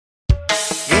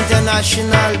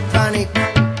international panic.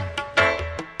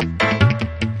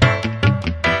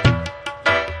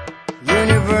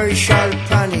 Universal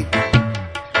panic.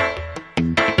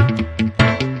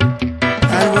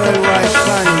 And worldwide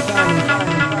panic.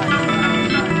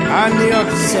 I'm the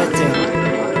upsetter.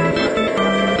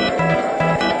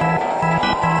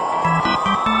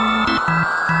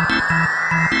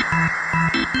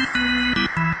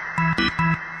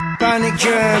 Panic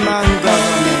German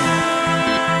government,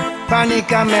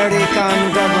 panic American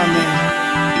government,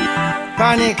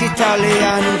 panic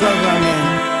Italian government,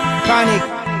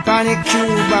 panic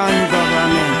Cuban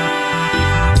government,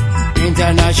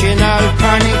 international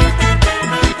panic,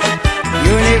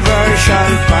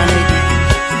 universal panic,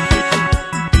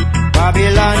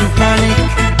 Babylon panic,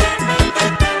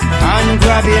 and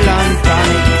Babylon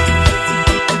panic.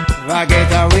 Never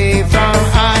get away from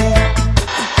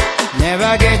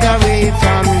never get away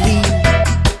from me.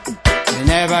 You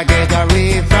never get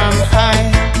away from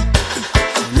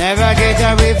never get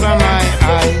away from I.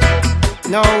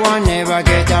 No one never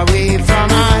get away from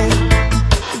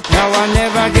no one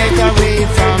never get away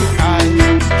from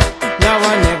no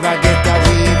one never get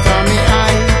away from me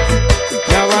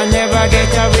no one never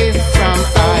get away from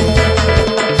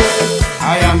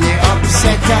I am the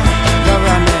upsetter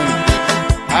government,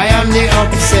 I am the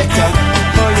upsetter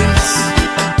police,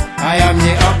 I am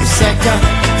the upsetter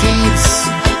thieves,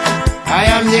 I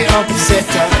am the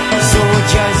upsetter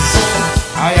soldiers,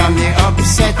 I am the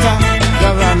upsetter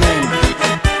government,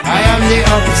 I am the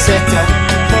upsetter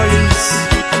police,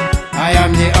 I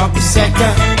am the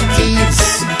upsetter thieves,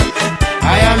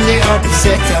 I am the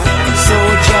upsetter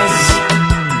soldiers.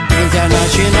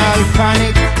 International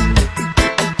panic,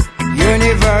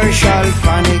 universal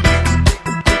panic,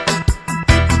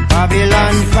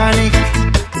 Babylon panic,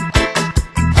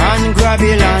 and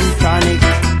Babylon panic,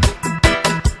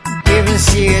 even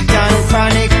Satan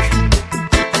panic,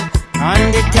 and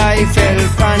the Typhel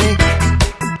panic,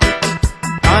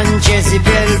 and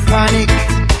Jezebel panic,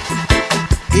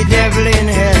 the devil in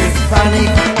hell panic,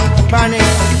 panic,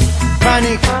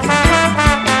 panic.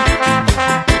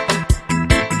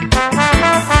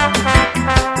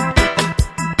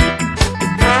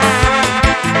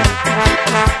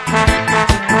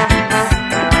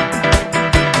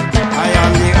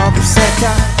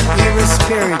 Evil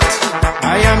spirit,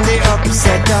 I am the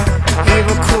upsetter.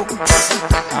 Evil crooks,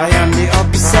 I am the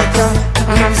upsetter.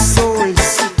 Evil souls,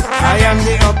 I am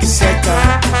the upsetter.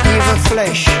 Evil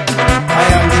flesh, I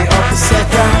am the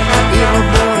upsetter. Evil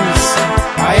bones,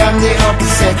 I am the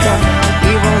upsetter.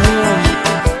 Evil home,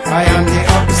 I am the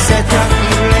upsetter.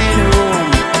 Evil in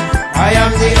Rome, I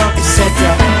am the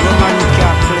upsetter. Roman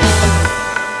Catholic.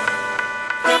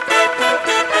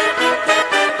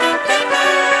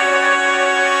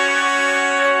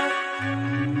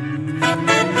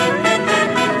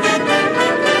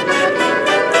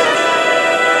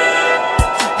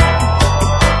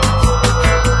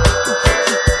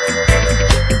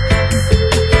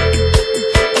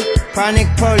 Panic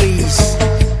police,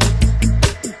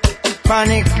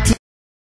 panic